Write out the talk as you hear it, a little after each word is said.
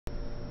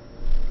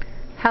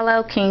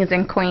Hello kings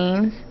and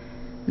queens,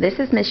 this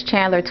is Miss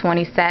Chandler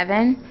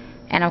 27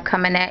 and I'm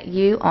coming at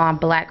you on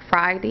Black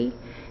Friday,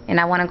 and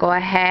I want to go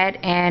ahead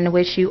and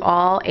wish you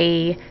all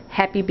a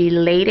happy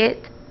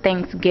belated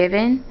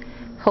Thanksgiving.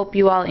 Hope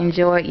you all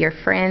enjoyed your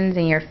friends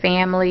and your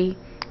family.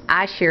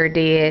 I sure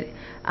did.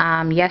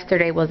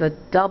 Yesterday was a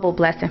double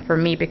blessing for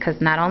me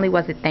because not only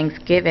was it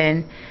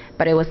Thanksgiving,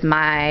 but it was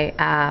my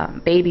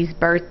baby's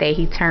birthday.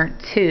 He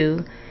turned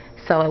 2,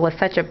 so it was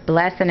such a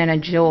blessing and a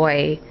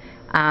joy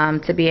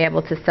to be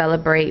able to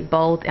celebrate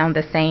both on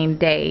the same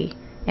day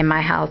in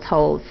my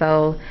household.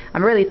 So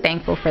I'm really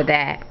thankful for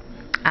that.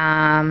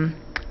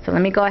 So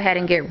let me go ahead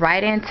and get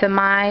right into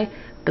my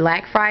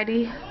Black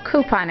Friday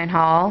couponing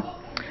haul.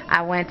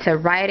 I went to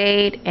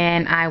Rite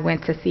and I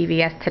went to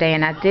CVS today,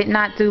 and I did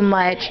not do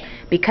much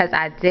because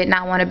I did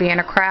not want to be in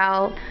a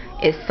crowd.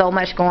 It's so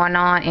much going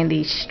on in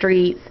these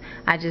streets.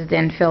 I just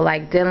didn't feel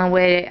like dealing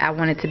with it. I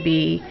wanted to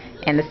be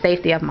in the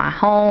safety of my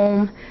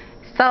home.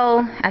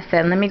 So I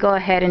said, let me go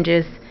ahead and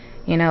just,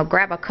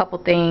 grab a couple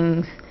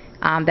things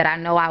that I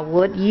know I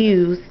would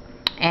use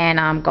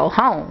and go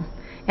home.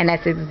 And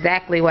that's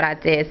exactly what I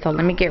did. So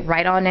let me get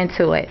right on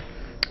into it.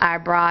 I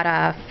brought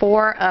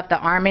 4 of the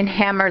Arm &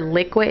 Hammer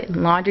liquid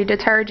laundry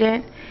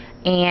detergent,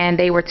 and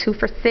they were 2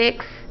 for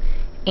 $6,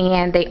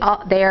 and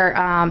they're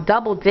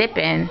double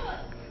dipping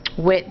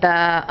with the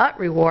Up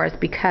Rewards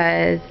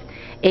because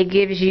it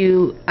gives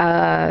you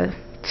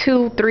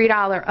 2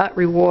 $3 Up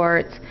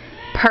Rewards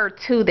per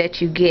 2 that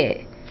you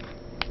get.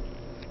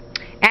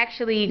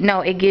 Actually,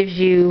 no, it gives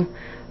you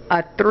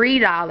a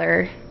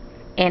 $3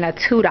 and a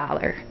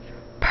 $2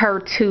 per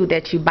 2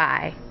 that you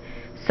buy.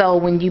 So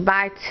when you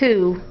buy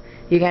 2,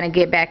 you're going to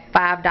get back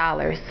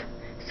 $5.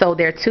 So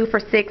they're 2 for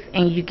 $6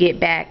 and you get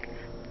back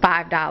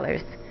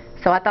 $5.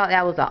 So I thought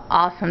that was an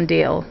awesome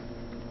deal.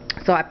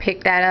 So I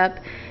picked that up,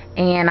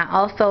 and I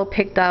also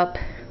picked up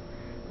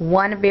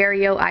 1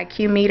 Vario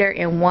IQ meter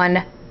and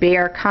 1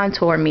 Bare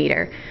contour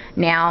meter.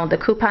 Now the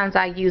coupons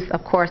I used,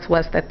 of course,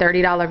 was the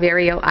 $30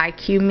 Vario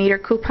IQ meter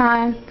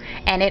coupon,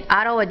 and it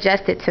auto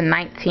adjusted to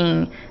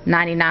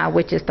 $19.99,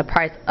 which is the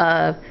price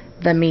of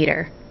the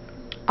meter.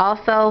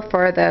 Also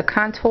for the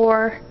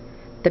contour,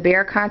 the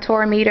Bare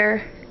contour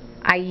meter,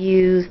 I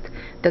used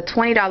the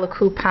 $20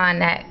 coupon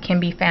that can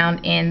be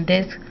found in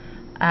this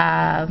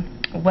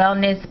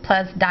Wellness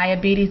Plus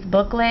Diabetes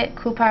booklet,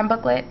 coupon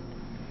booklet,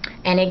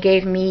 and it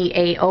gave me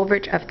a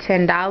overage of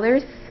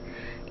 $10.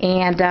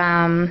 And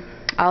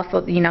also,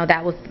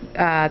 that was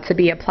to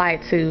be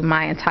applied to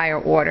my entire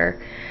order.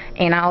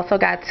 And I also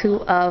got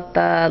 2 of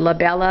the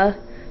Labella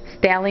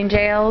styling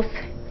gels,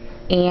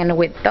 and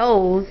with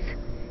those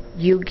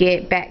you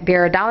get back,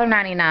 they're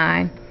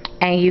 $1.99,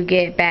 and you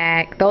get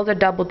back, those are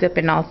double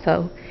dipping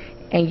also,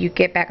 and you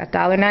get back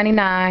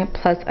 $1.99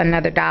 plus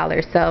another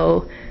 $1.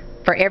 So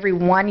for every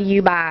 1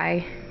 you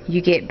buy,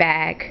 you get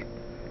back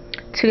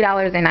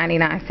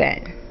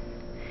 $2.99.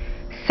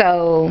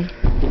 So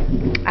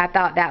I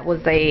thought that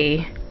was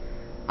a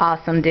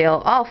awesome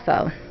deal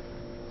also.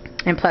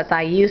 And plus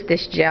I use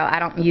this gel. I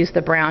don't use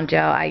the brown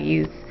gel. I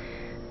use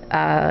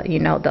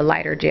the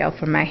lighter gel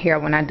for my hair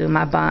when I do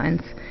my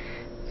buns.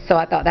 So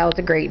I thought that was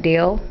a great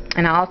deal.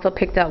 And I also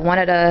picked up 1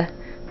 of the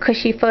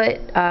Cushy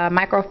Foot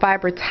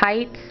microfiber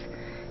tights,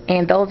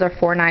 and those are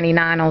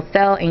 $4.99 on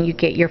sale, and you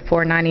get your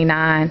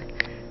 $4.99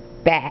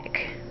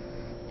 back.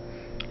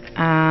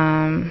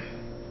 Oh,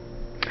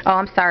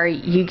 I'm sorry,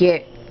 you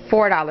get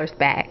 $4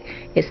 back.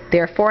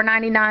 They're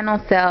 $4.99 on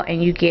sale,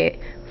 and you get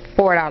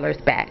 $4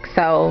 back.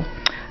 So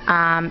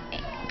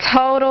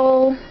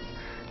total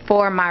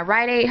for my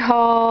Rite Aid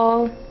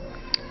haul,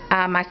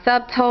 my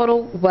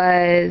subtotal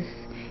was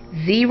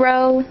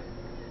 0,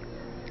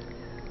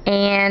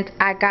 and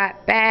I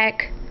got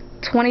back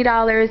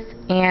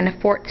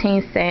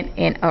 $20.14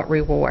 in Up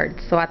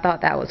Rewards. So I thought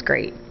that was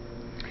great.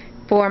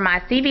 For my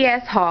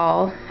CVS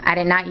haul, I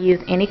did not use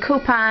any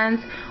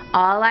coupons.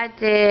 All I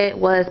did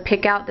was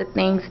pick out the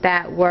things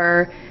that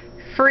were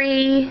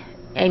free,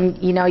 and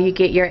you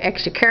get your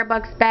extra care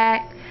bucks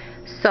back.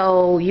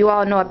 So you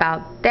all know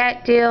about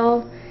that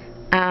deal.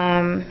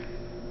 My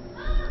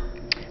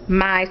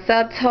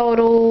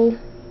subtotal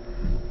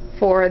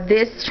for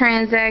this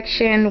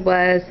transaction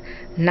was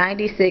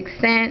 96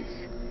 cents.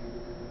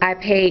 I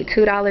paid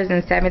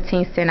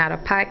 $2.17 out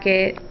of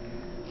pocket,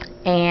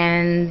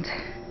 and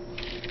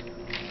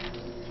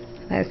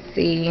let's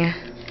see,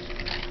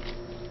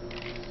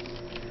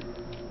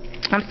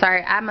 I'm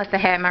sorry, I must have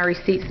had my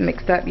receipts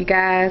mixed up, you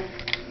guys,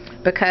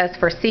 because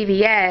for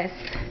CVS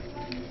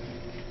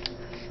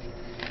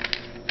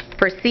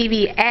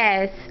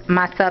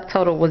my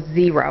subtotal was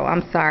 0.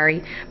 I'm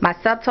sorry, my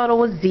subtotal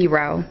was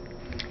 0.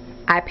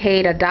 I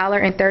paid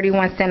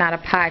 $1.31 out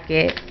of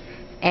pocket,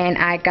 and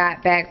I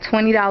got back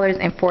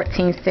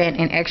 $20.14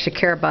 in extra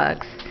care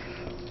bucks.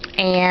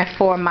 And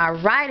for my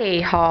Rite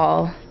Aid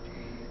haul,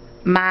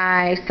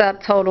 my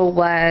subtotal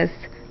was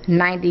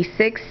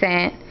 96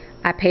 cents.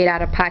 I paid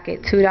out of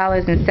pocket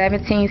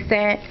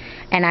 $2.17,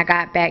 and I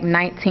got back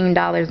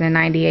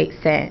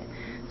 $19.98.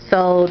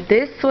 So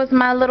this was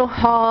my little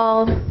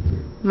haul,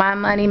 my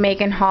money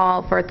making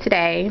haul for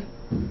today.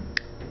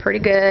 pretty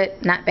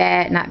good. Not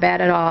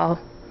bad at all.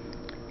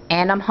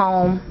 And I'm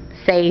home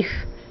safe.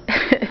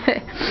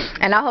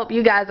 And I hope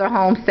you guys are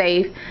home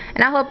safe.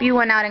 And I hope you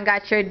went out and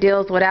got your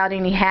deals without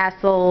any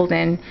hassles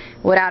and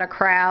without a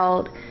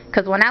crowd.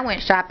 Because when I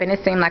went shopping,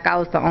 it seemed like I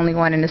was the only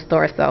one in the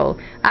store. So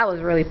I was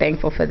really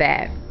thankful for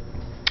that.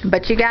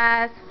 But you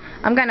guys,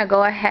 I'm going to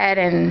go ahead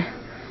and,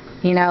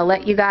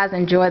 let you guys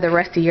enjoy the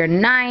rest of your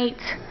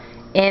night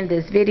in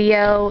this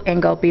video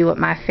and go be with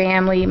my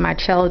family, my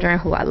children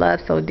who I love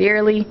so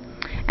dearly.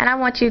 And I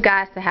want you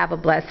guys to have a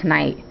blessed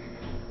night.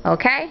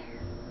 Okay?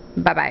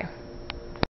 Bye-bye.